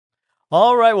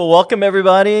All right, well, welcome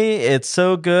everybody. It's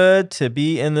so good to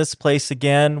be in this place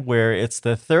again where it's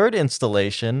the third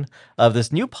installation of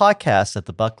this new podcast at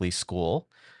the Buckley School,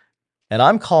 and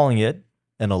I'm calling it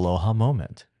an Aloha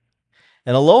Moment.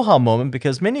 An Aloha Moment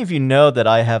because many of you know that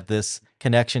I have this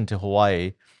connection to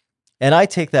Hawaii, and I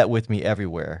take that with me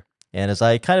everywhere. And as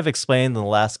I kind of explained in the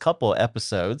last couple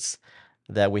episodes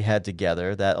that we had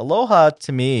together, that aloha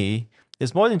to me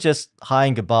is more than just hi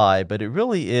and goodbye, but it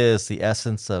really is the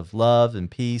essence of love and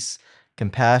peace,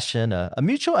 compassion, a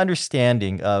mutual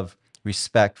understanding of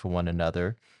respect for one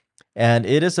another. And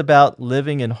it is about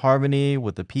living in harmony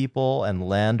with the people and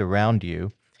land around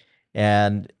you.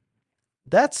 And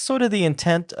that's sort of the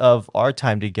intent of our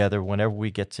time together whenever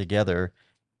we get together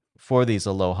for these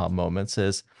aloha moments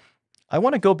is I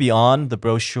want to go beyond the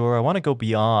brochure. I want to go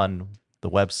beyond the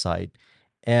website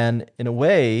and, in a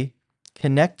way,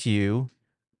 connect you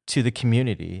to the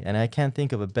community. And I can't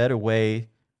think of a better way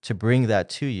to bring that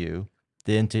to you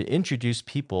than to introduce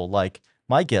people like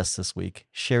my guest this week,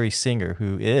 Sherrie Singer,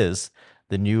 who is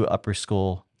the new upper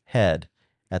school head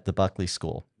at the Buckley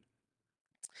School.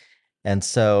 And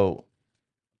so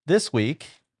this week,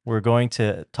 we're going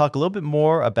to talk a little bit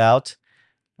more about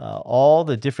all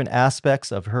the different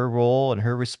aspects of her role and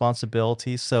her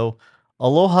responsibilities. So,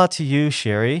 aloha to you,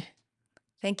 Sherrie.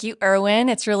 Thank you, Erwin.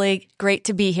 It's really great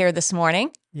to be here this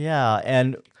morning. Yeah,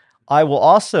 and I will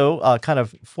also kind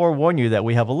of forewarn you that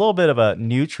we have a little bit of a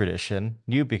new tradition,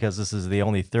 new because this is the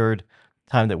only third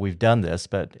time that we've done this.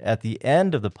 But at the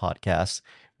end of the podcast,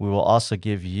 we will also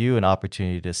give you an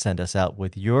opportunity to send us out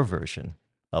with your version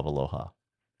of aloha.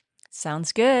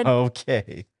 Sounds good.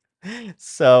 Okay.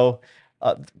 So,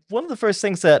 uh, one of the first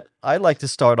things that I'd like to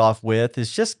start off with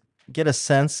is just get a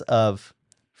sense of,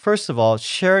 first of all,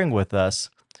 sharing with us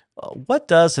what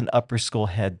does an upper school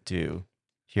head do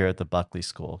here at the Buckley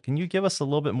School? Can you give us a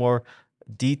little bit more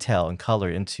detail and color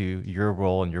into your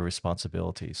role and your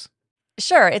responsibilities?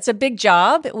 Sure, it's a big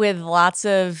job with lots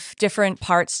of different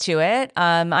parts to it.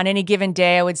 On any given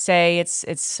day, I would say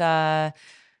it's part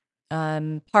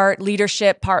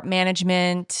leadership, part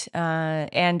management,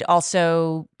 and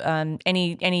also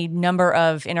any number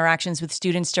of interactions with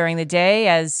students during the day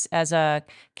as a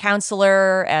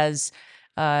counselor, as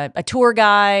a tour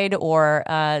guide, or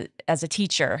as a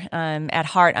teacher. At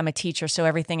heart, I'm a teacher, so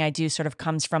everything I do sort of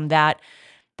comes from that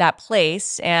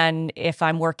place. And if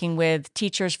I'm working with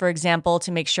teachers, for example,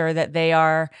 to make sure that they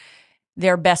are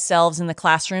their best selves in the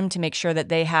classroom, to make sure that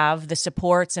they have the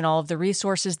supports and all of the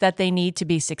resources that they need to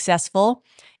be successful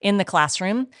in the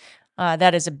classroom.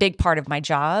 That is a big part of my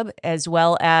job, as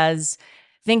well as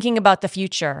thinking about the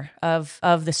future of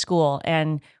the school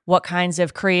and what kinds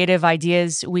of creative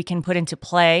ideas we can put into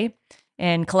play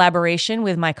in collaboration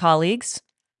with my colleagues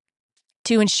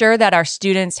to ensure that our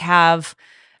students have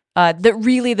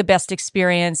the best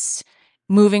experience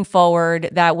moving forward,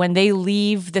 that when they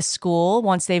leave the school,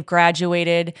 once they've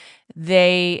graduated,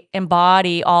 they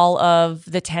embody all of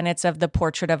the tenets of the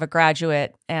portrait of a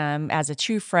graduate, as a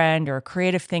true friend or a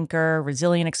creative thinker,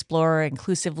 resilient explorer,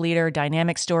 inclusive leader,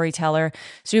 dynamic storyteller.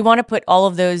 So we want to put all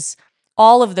of those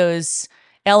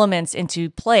elements into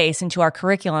place into our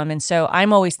curriculum. And so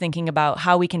I'm always thinking about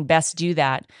how we can best do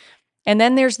that. And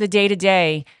then there's the day to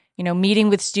day, meeting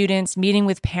with students, meeting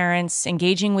with parents,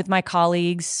 engaging with my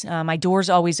colleagues. My door's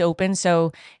always open,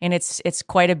 and it's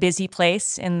quite a busy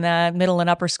place in the middle and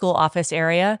upper school office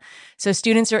area. So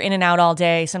students are in and out all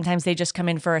day. Sometimes they just come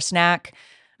in for a snack,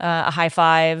 a high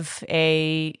five,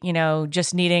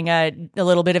 just needing a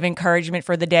little bit of encouragement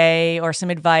for the day or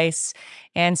some advice.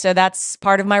 And so that's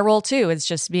part of my role too. It's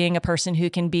just being a person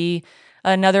who can be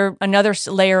another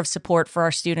layer of support for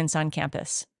our students on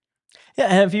campus. Yeah,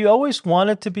 have you always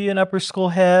wanted to be an upper school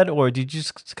head, or did you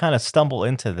just kind of stumble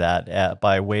into that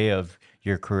by way of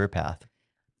your career path?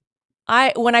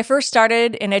 When I first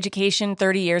started in education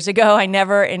 30 years ago, I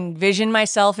never envisioned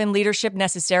myself in leadership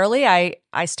necessarily.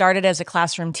 I started as a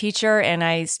classroom teacher, and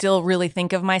I still really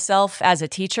think of myself as a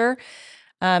teacher.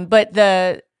 But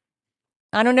I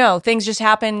don't know, things just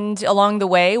happened along the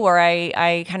way where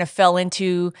I kind of fell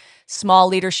into small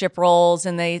leadership roles,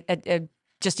 and they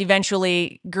just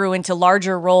eventually grew into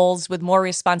larger roles with more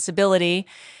responsibility.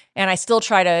 And I still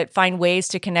try to find ways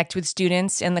to connect with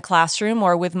students in the classroom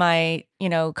or with my,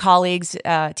 colleagues,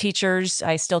 teachers.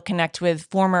 I still connect with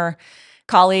former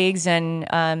colleagues and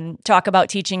talk about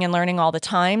teaching and learning all the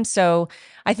time. So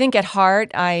I think at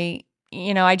heart, I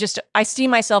see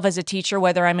myself as a teacher,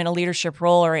 whether I'm in a leadership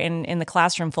role or in the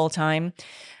classroom full time.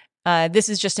 This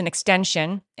is just an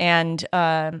extension, and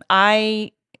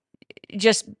I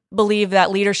just believe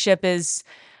that leadership is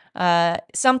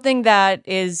something that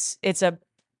it's a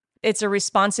it's a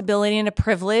responsibility and a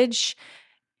privilege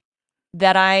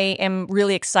that I am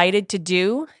really excited to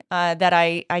do, that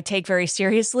I take very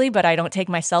seriously, but I don't take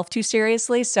myself too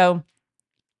seriously. So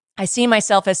I see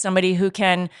myself as somebody who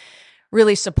can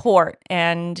really support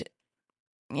and,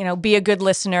 be a good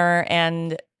listener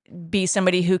and be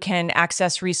somebody who can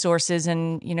access resources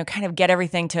and, kind of get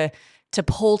everything to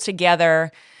pull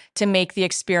together to make the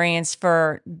experience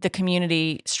for the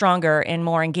community stronger and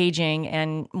more engaging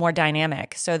and more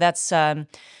dynamic. So that's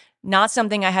not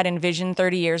something I had envisioned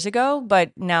 30 years ago,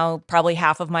 but now probably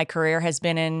half of my career has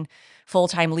been in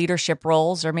full-time leadership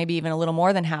roles, or maybe even a little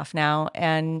more than half now.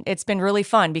 And it's been really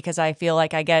fun because I feel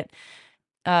like I get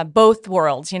both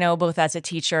worlds, both as a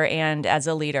teacher and as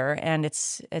a leader, and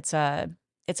it's a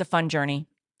fun journey.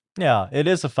 Yeah, it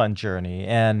is a fun journey.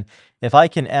 And if I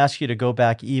can ask you to go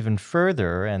back even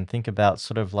further and think about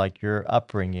sort of like your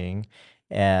upbringing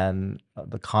and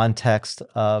the context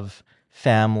of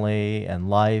family and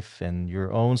life and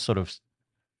your own sort of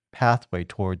pathway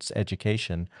towards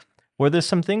education, were there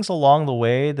some things along the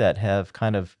way that have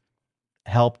kind of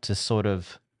helped to sort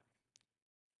of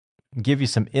give you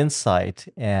some insight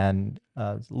and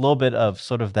a little bit of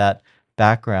sort of that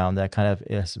background that kind of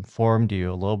has informed you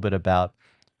a little bit about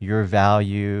your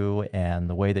value and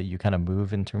the way that you kind of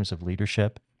move in terms of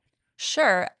leadership?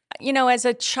 Sure. As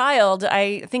a child,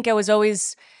 I think I was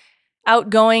always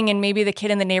outgoing and maybe the kid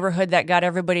in the neighborhood that got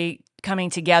everybody coming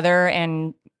together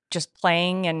and just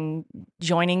playing and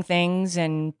joining things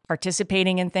and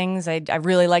participating in things. I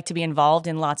really like to be involved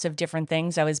in lots of different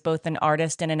things. I was both an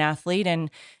artist and an athlete, and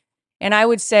I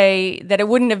would say that it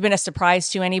wouldn't have been a surprise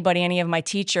to anybody, any of my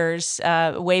teachers,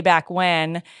 way back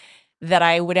when, that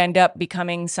I would end up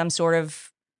becoming some sort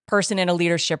of person in a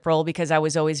leadership role because I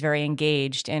was always very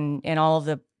engaged in all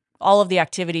of the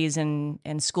activities and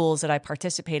schools that I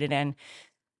participated in.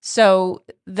 So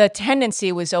the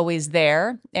tendency was always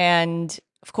there. And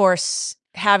of course,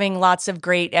 having lots of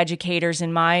great educators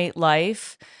in my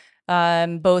life,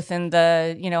 both in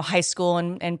the, high school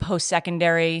and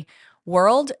post-secondary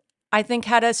world, I think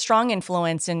had a strong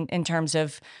influence in terms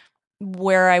of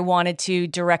where I wanted to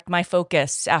direct my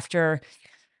focus after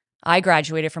I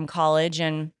graduated from college.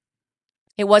 And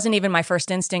it wasn't even my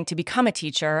first instinct to become a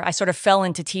teacher. I sort of fell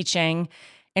into teaching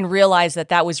and realized that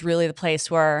that was really the place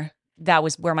where that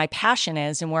was where my passion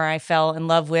is and where I fell in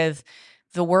love with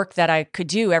the work that I could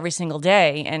do every single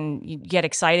day, and you get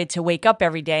excited to wake up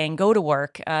every day and go to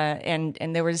work. And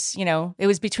there was, it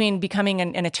was between becoming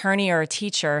an attorney or a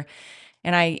teacher.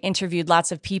 And I interviewed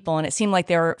lots of people, and it seemed like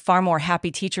there were far more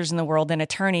happy teachers in the world than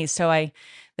attorneys. So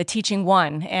the teaching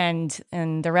won, and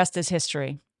the rest is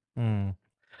history. Mm.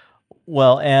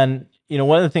 Well, and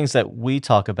one of the things that we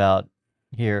talk about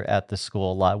here at the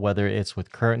school a lot, whether it's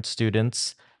with current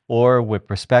students or with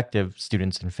prospective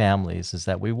students and families, is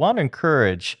that we want to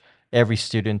encourage every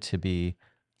student to be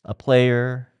a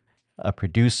player, a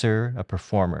producer, a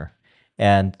performer,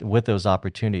 and with those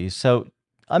opportunities. So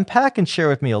unpack and share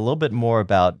with me a little bit more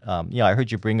about, I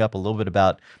heard you bring up a little bit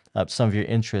about some of your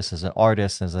interests as an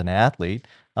artist, as an athlete.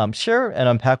 Share and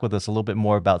unpack with us a little bit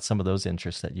more about some of those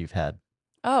interests that you've had.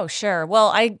 Oh, sure. Well,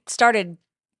 I started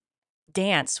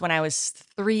dance when I was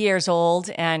 3 years old.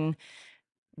 And,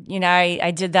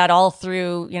 I did that all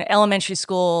through, elementary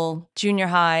school, junior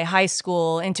high, high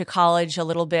school, into college a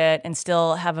little bit, and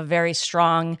still have a very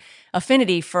strong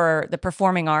affinity for the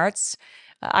performing arts.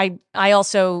 I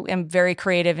also am very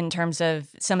creative in terms of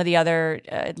some of the other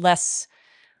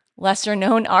lesser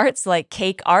known arts like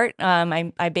cake art.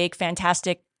 I bake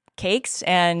fantastic cakes,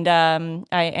 and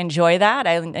I enjoy that.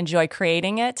 I enjoy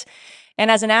creating it.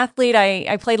 And as an athlete,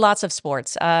 I played lots of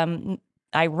sports.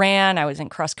 I ran, I was in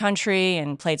cross country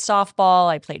and played softball.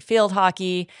 I played field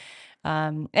hockey.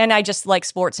 And I just like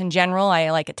sports in general.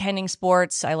 I like attending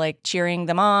sports. I like cheering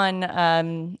them on.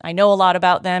 I know a lot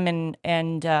about them,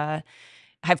 and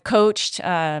I've coached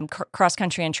cross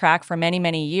country and track for many,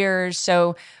 many years.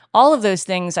 So all of those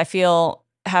things I feel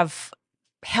have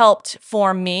helped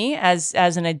form me as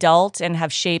an adult and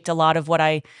have shaped a lot of what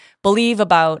I believe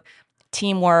about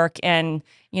teamwork and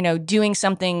doing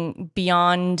something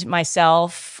beyond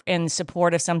myself in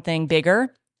support of something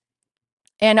bigger.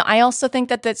 And I also think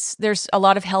that there's a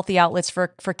lot of healthy outlets for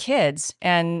kids,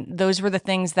 and those were the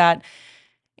things that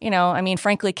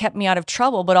frankly, kept me out of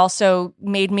trouble, but also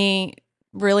made me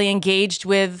really engaged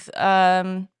with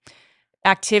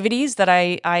activities that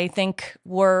I think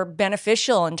were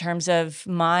beneficial in terms of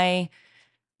my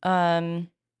um,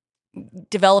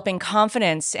 developing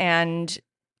confidence and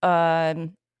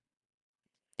um,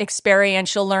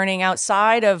 experiential learning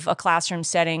outside of a classroom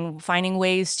setting, finding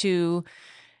ways to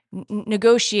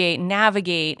negotiate,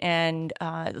 navigate, and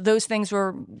those things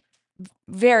were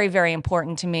very, very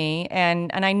important to me.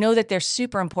 And I know that they're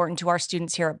super important to our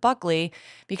students here at Buckley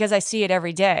because I see it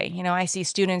every day. I see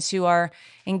students who are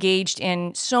engaged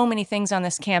in so many things on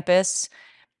this campus,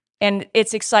 and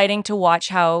it's exciting to watch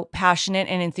how passionate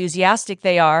and enthusiastic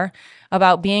they are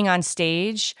about being on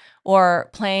stage or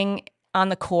playing on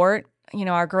the court.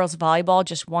 Our girls volleyball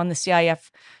just won the CIF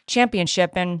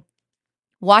championship, and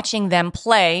watching them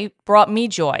play brought me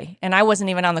joy. And I wasn't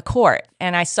even on the court,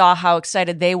 and I saw how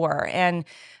excited they were. And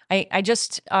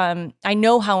I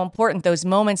know how important those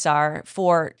moments are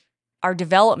for our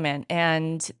development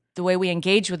and the way we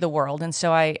engage with the world. And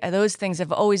so those things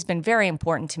have always been very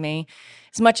important to me.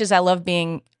 As much as I love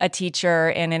being a teacher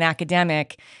and an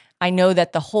academic, I know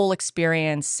that the whole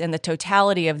experience and the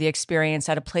totality of the experience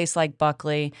at a place like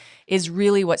Buckley is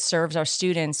really what serves our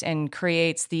students and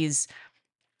creates these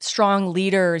strong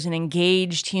leaders and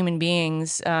engaged human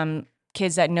beings,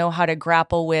 kids that know how to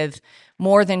grapple with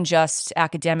more than just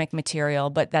academic material,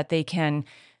 but that they can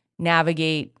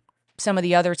navigate some of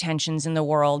the other tensions in the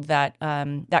world that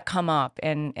come up.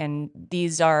 And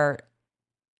these are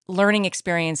learning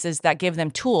experiences that give them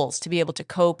tools to be able to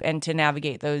cope and to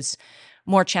navigate those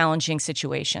more challenging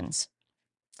situations.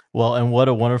 Well, and what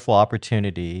a wonderful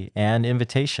opportunity and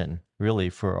invitation, really,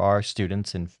 for our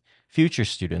students and future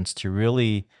students to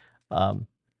really um,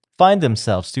 find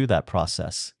themselves through that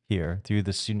process here, through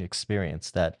the student experience,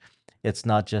 that it's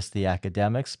not just the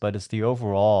academics, but it's the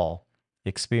overall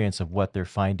experience of what they're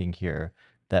finding here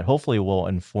that hopefully will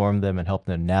inform them and help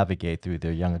them navigate through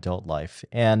their young adult life.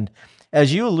 And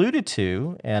as you alluded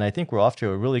to, and I think we're off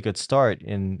to a really good start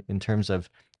in terms of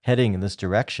heading in this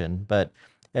direction, but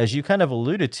as you kind of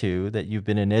alluded to, that you've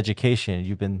been in education,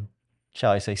 you've been,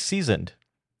 shall I say, seasoned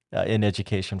in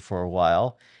education for a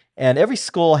while. And every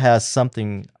school has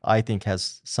something, I think,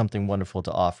 has something wonderful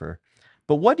to offer.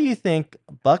 But what do you think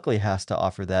Buckley has to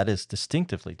offer that is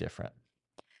distinctively different?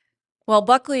 Well,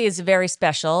 Buckley is very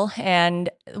special. And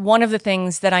one of the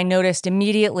things that I noticed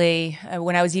immediately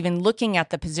when I was even looking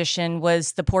at the position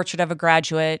was the portrait of a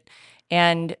graduate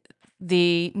and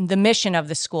the mission of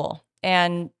the school.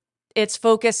 And its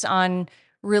focus on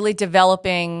really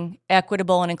developing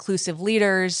equitable and inclusive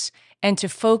leaders and to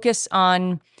focus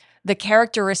on the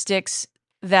characteristics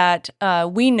that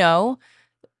we know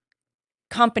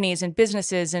companies and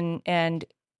businesses and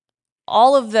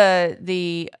all of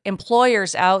the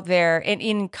employers out there and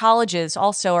in colleges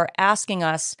also are asking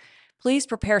us, please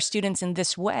prepare students in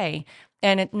this way.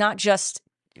 And it not just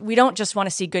we don't just want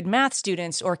to see good math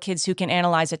students or kids who can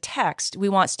analyze a text. We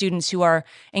want students who are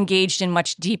engaged in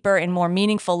much deeper and more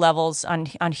meaningful levels on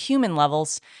human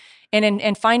levels,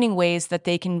 and finding ways that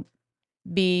they can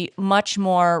be much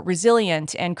more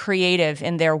resilient and creative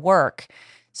in their work.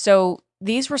 So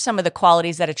these were some of the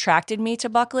qualities that attracted me to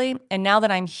Buckley. And now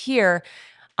that I'm here,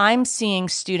 I'm seeing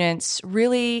students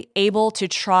really able to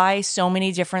try so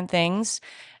many different things.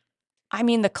 I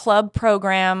mean, the club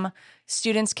program,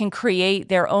 students can create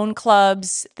their own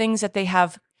clubs, things that they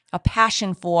have a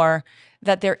passion for,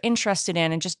 that they're interested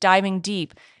in, and just diving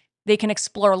deep. They can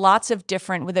explore lots of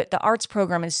different, with it. The arts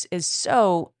program is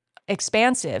so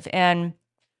expansive, and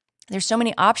there's so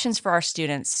many options for our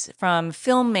students, from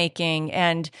filmmaking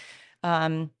and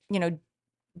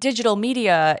digital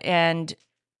media and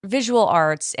visual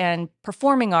arts and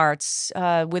performing arts,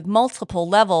 with multiple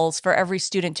levels for every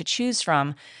student to choose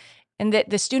from. And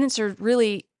that the students are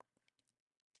really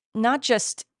not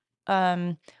just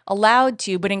allowed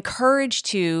to, but encouraged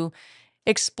to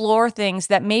explore things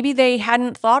that maybe they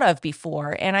hadn't thought of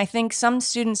before. And I think some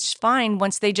students find,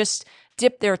 once they just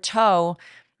dip their toe,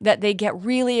 that they get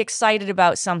really excited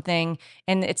about something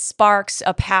and it sparks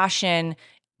a passion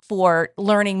for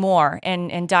learning more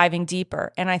and diving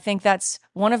deeper. And I think that's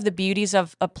one of the beauties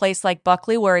of a place like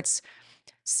Buckley, where it's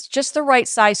just the right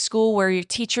size school where your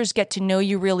teachers get to know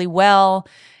you really well,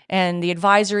 and the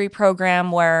advisory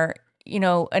program where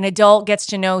an adult gets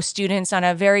to know students on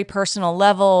a very personal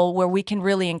level, where we can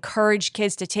really encourage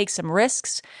kids to take some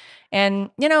risks.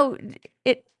 And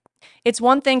it it's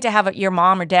one thing to have your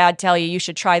mom or dad tell you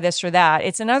should try this or that.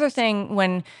 It's another thing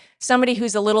when somebody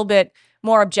who's a little bit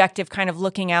more objective, kind of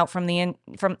looking out from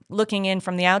looking in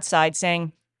from the outside,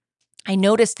 saying, I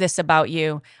noticed this about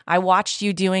you. I watched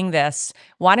you doing this.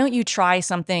 Why don't you try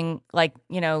something like,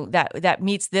 that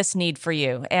meets this need for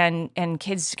you? And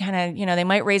kids kind of, they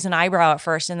might raise an eyebrow at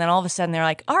first, and then all of a sudden they're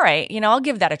like, all right, I'll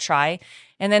give that a try.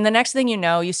 And then the next thing you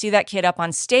know, you see that kid up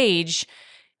on stage,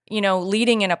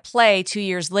 leading in a play 2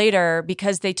 years later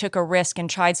because they took a risk and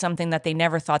tried something that they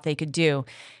never thought they could do.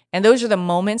 And those are the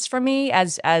moments for me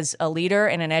as a leader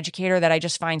and an educator that I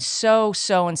just find so,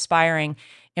 so inspiring,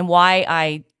 and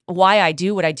why why I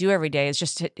do what I do every day is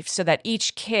just so that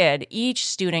each kid, each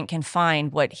student can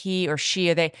find what he or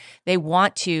she or they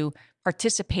want to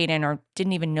participate in or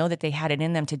didn't even know that they had it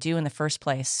in them to do in the first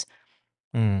place.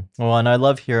 Well, and I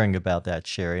love hearing about that,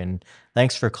 Sherry. And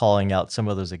thanks for calling out some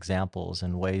of those examples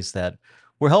and ways that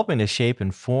we're helping to shape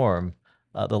and form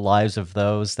the lives of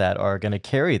those that are going to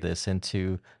carry this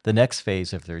into the next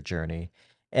phase of their journey.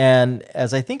 And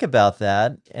as I think about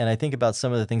that, and I think about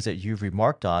some of the things that you've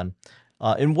remarked on,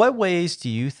 in what ways do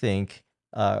you think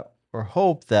or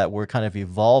hope that we're kind of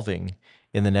evolving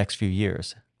in the next few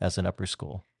years as an upper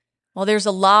school? Well, there's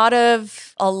a lot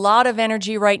of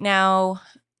energy right now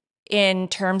in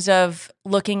terms of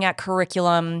looking at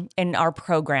curriculum in our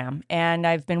program. And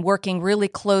I've been working really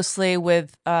closely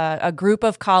with a group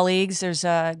of colleagues. There's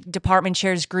a department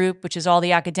chairs group, which is all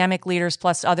the academic leaders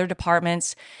plus other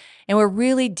departments. And we're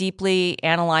really deeply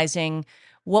analyzing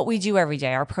what we do every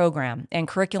day, our program. And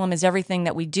curriculum is everything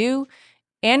that we do.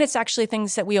 And it's actually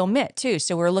things that we omit too.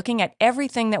 So we're looking at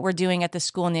everything that we're doing at the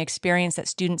school and the experience that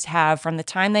students have from the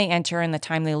time they enter and the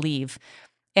time they leave.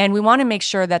 And we want to make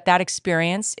sure that that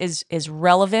experience is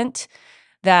relevant,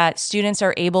 that students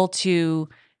are able to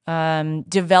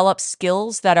develop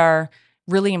skills that are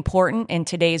really important in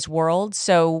today's world.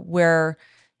 So we're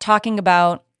talking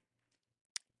about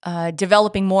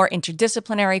developing more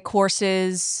interdisciplinary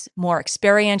courses, more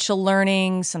experiential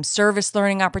learning, some service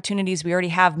learning opportunities. We already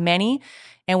have many,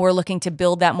 and we're looking to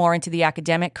build that more into the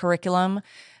academic curriculum.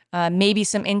 Maybe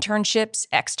some internships,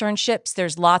 externships.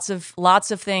 There's lots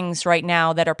of things right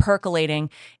now that are percolating,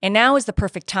 and now is the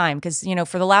perfect time because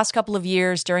for the last couple of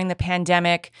years during the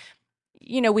pandemic,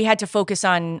 we had to focus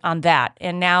on that,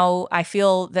 and now I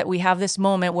feel that we have this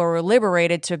moment where we're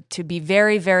liberated to be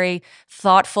very, very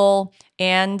thoughtful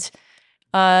and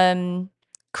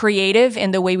creative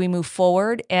in the way we move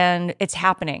forward, and it's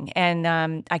happening.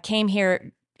 And I came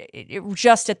here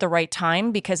just at the right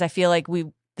time because I feel like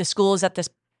the school is at this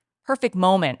perfect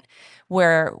moment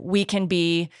where we can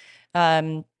be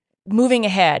moving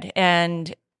ahead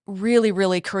and really,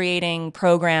 really creating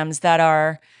programs that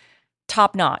are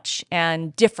top notch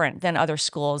and different than other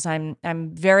schools.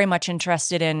 I'm very much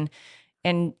interested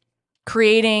in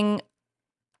creating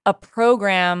a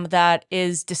program that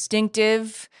is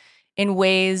distinctive in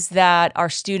ways that our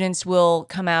students will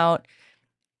come out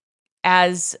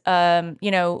as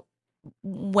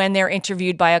when they're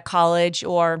interviewed by a college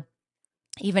or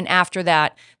even after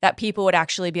that, that people would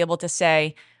actually be able to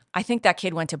say, I think that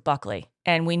kid went to Buckley.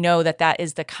 And we know that that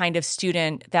is the kind of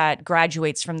student that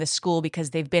graduates from this school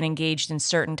because they've been engaged in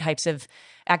certain types of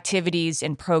activities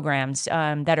and programs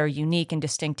that are unique and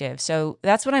distinctive. So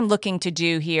that's what I'm looking to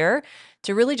do here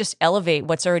to really just elevate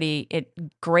what's already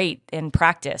great in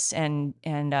practice and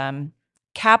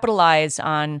capitalize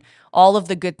on all of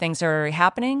the good things that are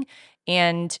happening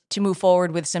and to move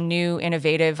forward with some new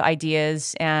innovative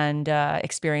ideas and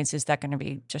experiences that are going to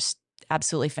be just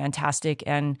absolutely fantastic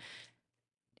and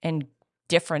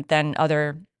different than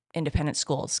other independent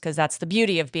schools, because that's the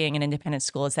beauty of being an independent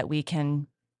school is that we can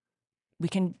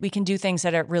do things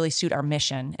that really suit our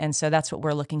mission. And so that's what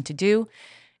we're looking to do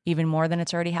even more than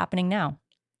it's already happening now.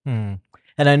 Hmm.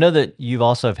 And I know that you've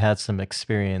also have had some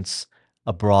experience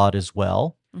abroad as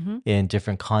well Hmm. in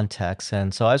different contexts.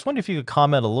 And so I was wondering if you could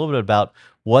comment a little bit about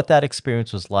what that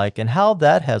experience was like and how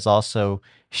that has also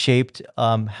shaped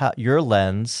your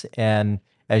lens and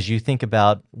as you think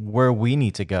about where we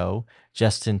need to go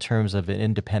just in terms of an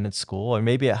independent school or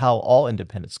maybe how all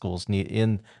independent schools need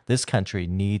in this country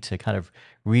need to kind of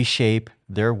reshape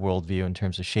their worldview in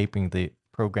terms of shaping the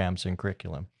programs and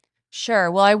curriculum. Sure.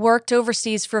 Well, I worked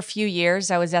overseas for a few years.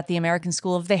 I was at the American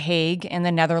School of The Hague in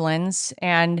the Netherlands,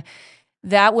 and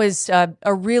that was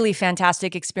a really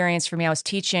fantastic experience for me. I was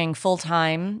teaching full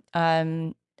time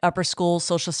upper school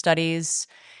social studies,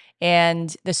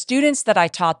 and the students that I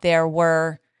taught there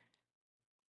were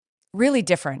really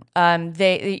different.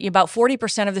 They about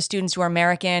 40% of the students were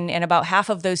American, and about half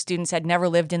of those students had never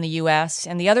lived in the U.S.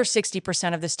 And the other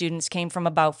 60% of the students came from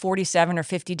about 47 or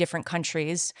 50 different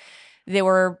countries. There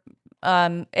were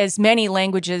as many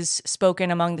languages spoken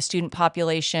among the student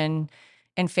population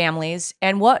and families.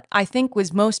 And what I think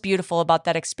was most beautiful about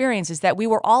that experience is that we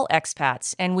were all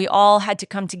expats and we all had to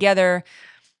come together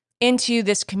into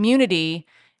this community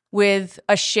with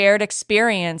a shared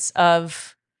experience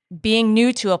of being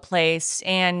new to a place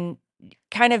and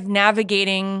kind of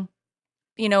navigating,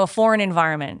 a foreign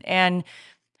environment. And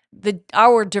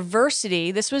our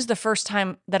diversity, this was the first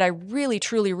time that I really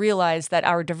truly realized that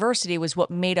our diversity was what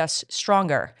made us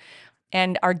stronger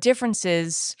and our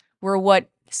differences were what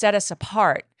set us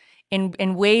apart.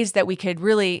 in ways that we could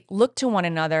really look to one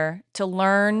another to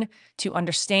learn, to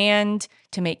understand,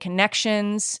 to make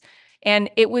connections. And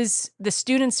it was the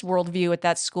students' worldview at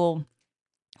that school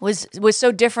was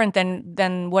so different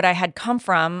than what I had come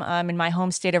from. In my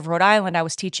home state of Rhode Island, I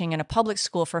was teaching in a public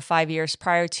school for 5 years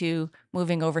prior to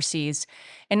moving overseas.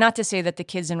 And not to say that the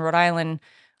kids in Rhode Island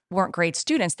weren't great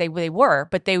students, they were,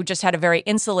 but they just had a very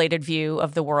insulated view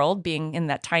of the world, being in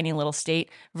that tiny little state,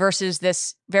 versus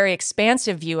this very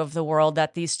expansive view of the world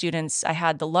that these students I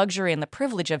had the luxury and the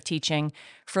privilege of teaching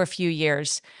for a few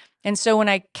years. And so when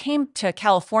I came to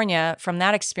California from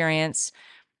that experience,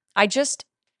 I just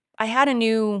I had a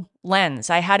new lens.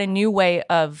 I had a new way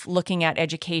of looking at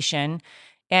education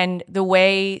and the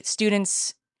way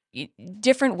students,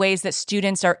 different ways that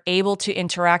students are able to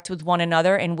interact with one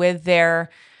another and with their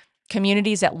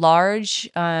communities at large,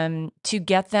 to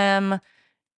get them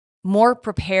more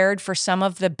prepared for some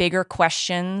of the bigger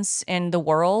questions in the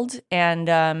world.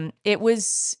 And it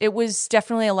was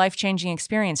definitely a life changing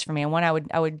experience for me, and one I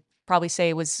would probably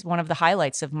say was one of the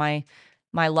highlights of my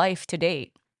life to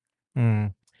date.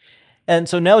 Mm. And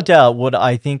so, no doubt, what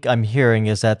I think I'm hearing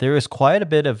is that there is quite a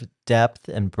bit of depth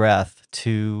and breadth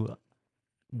to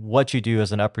what you do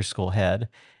as an upper school head.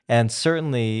 And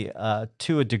certainly,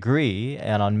 to a degree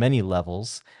and on many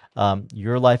levels,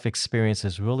 your life experience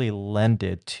is really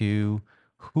lended to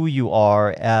who you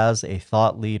are as a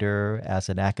thought leader, as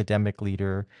an academic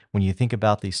leader. When you think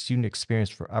about the student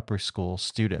experience for upper school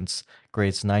students,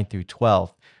 grades 9 through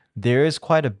 12, there is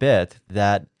quite a bit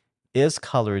that is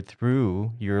colored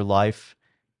through your life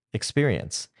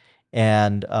experience.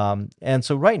 And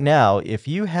so right now, if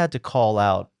you had to call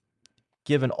out,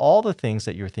 given all the things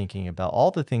that you're thinking about,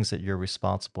 all the things that you're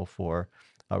responsible for,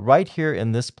 right here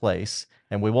in this place,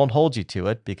 and we won't hold you to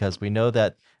it because we know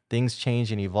that things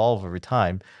change and evolve over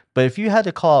time. But if you had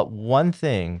to call out one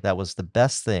thing that was the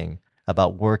best thing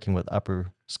about working with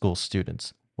upper school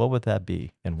students, what would that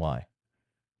be and why?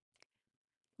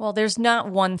 Well, there's not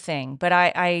one thing, but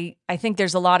I think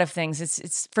there's a lot of things.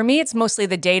 It's for me, it's mostly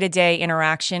the day to day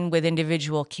interaction with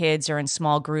individual kids or in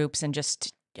small groups, and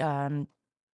just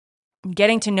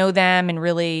getting to know them and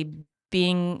really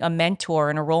being a mentor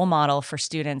and a role model for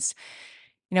students.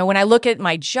 When I look at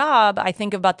my job, I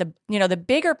think about the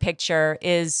bigger picture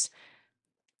is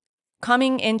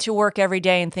coming into work every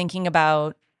day and thinking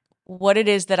about what it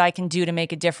is that I can do to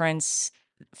make a difference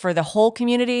for the whole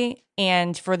community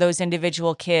and for those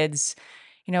individual kids.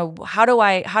 How do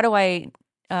I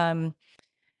um,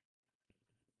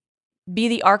 be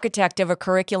the architect of a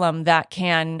curriculum that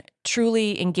can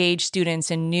truly engage students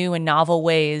in new and novel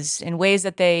ways, in ways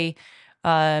that they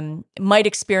might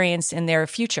experience in their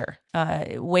future,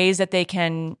 ways that they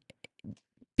can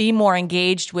be more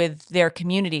engaged with their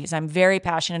communities. I'm very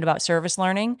passionate about service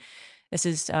learning. This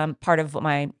is part of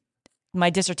what my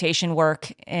dissertation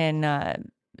work in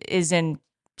is in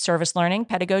service learning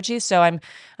pedagogy. So I'm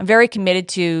very committed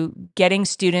to getting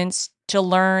students to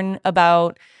learn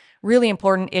about really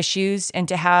important issues and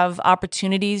to have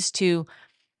opportunities to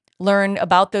learn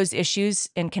about those issues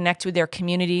and connect with their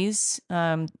communities,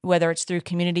 whether it's through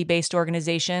community-based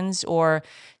organizations or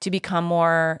to become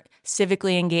more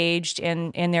civically engaged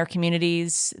in their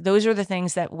communities. Those are the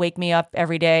things that wake me up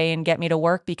every day and get me to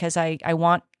work, because I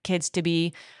want kids to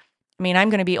be, I'm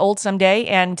going to be old someday,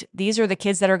 and these are the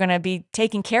kids that are going to be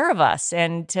taking care of us.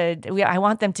 And I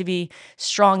want them to be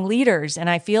strong leaders.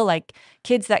 And I feel like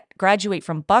kids that graduate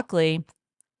from Buckley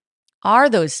are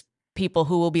those people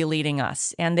who will be leading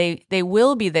us, and they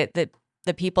will be the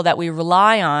people that we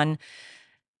rely on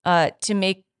to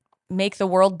make the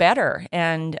world better.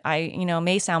 And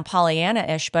may sound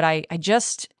Pollyanna-ish, but I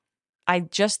just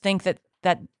think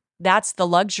that's the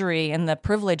luxury and the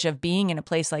privilege of being in a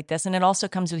place like this. And it also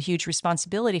comes with huge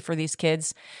responsibility for these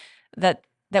kids, that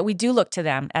we do look to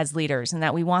them as leaders, and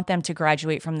that we want them to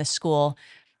graduate from the school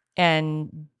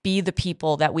and be the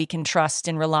people that we can trust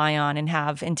and rely on and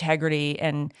have integrity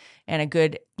and a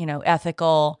good,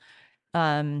 ethical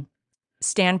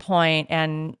standpoint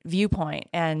and viewpoint.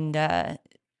 And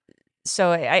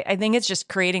so I think it's just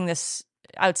creating this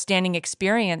outstanding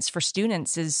experience for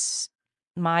students is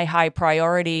my high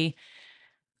priority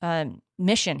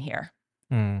mission here.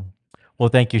 Mm. Well,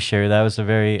 thank you, Sherry. That was a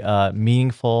very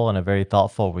meaningful and a very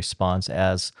thoughtful response,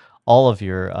 as all of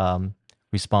your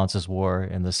responses were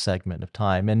in this segment of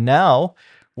time. And now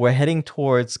we're heading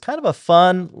towards kind of a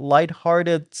fun,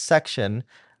 lighthearted section,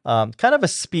 kind of a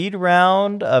speed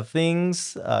round of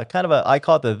things, I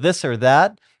call it the this or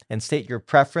that, and state your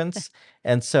preference.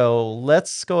 And so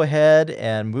let's go ahead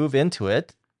and move into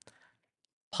it.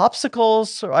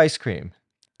 Popsicles or ice cream?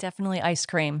 Definitely ice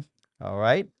cream. All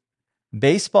right.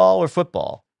 Baseball or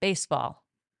football? Baseball.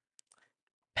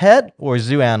 Pet or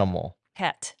zoo animal?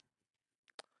 Pet.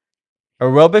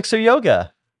 Aerobics or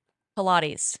yoga?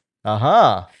 Pilates.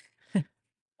 Uh-huh.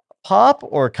 Pop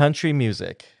or country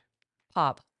music?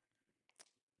 Pop.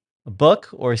 Book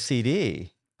or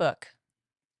CD? Book.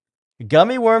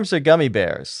 Gummy worms or gummy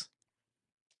bears?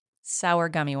 Sour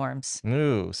gummy worms.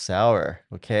 Ooh, sour.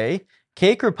 Okay.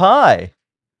 Cake or pie?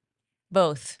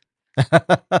 Both.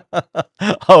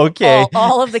 Okay.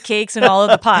 All of the cakes and all of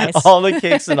the pies. All the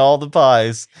cakes and all the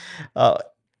pies. Uh,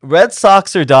 Red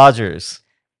Sox or Dodgers?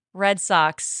 Red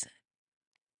Sox.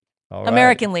 All right.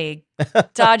 American League.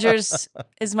 Dodgers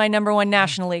is my number one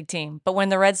National League team. But when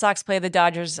the Red Sox play the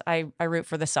Dodgers, I root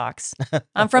for the Sox.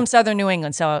 I'm from Southern New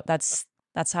England, so that's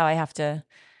how I have to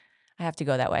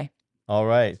go that way. All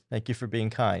right. Thank you for being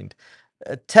kind.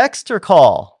 Text or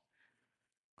call?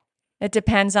 It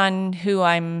depends on who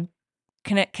I'm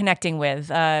connecting with.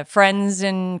 Friends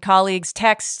and colleagues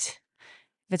text.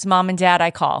 If it's mom and dad,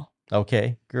 I call.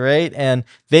 Okay, great. And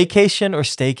vacation or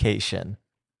staycation?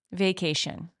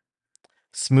 Vacation.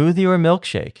 Smoothie or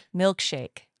milkshake?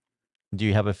 Milkshake. Do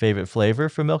you have a favorite flavor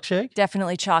for milkshake?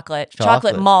 Definitely chocolate. Chocolate.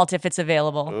 Chocolate malt if it's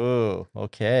available. Ooh,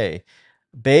 okay.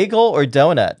 Bagel or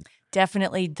donut?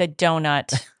 Definitely the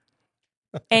donut.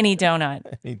 Any donut.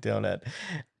 Any donut.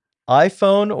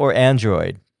 iPhone or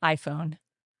Android? iPhone.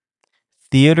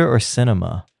 Theater or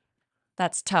cinema?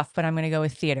 That's tough, but I'm going to go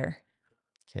with theater.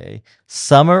 Okay.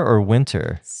 Summer or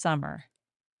winter? Summer.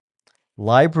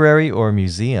 Library or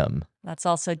museum? That's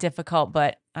also difficult,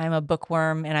 but I'm a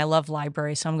bookworm and I love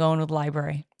library, so I'm going with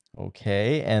library.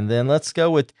 Okay. And then let's go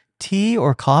with tea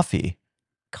or coffee?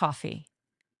 Coffee.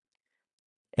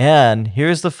 And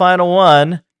here's the final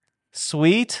one.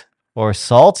 Sweet or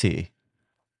salty?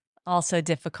 Also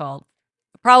difficult.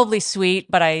 Probably sweet,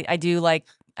 but I do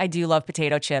love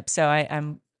potato chips, so I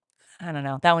don't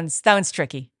know. That one's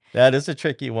tricky. That is a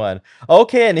tricky one.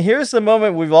 Okay, and here's the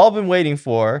moment we've all been waiting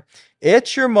for.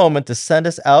 It's your moment to send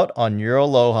us out on your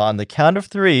Aloha on the count of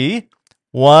 3.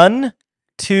 1,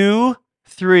 2,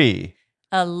 3.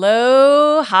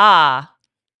 Aloha.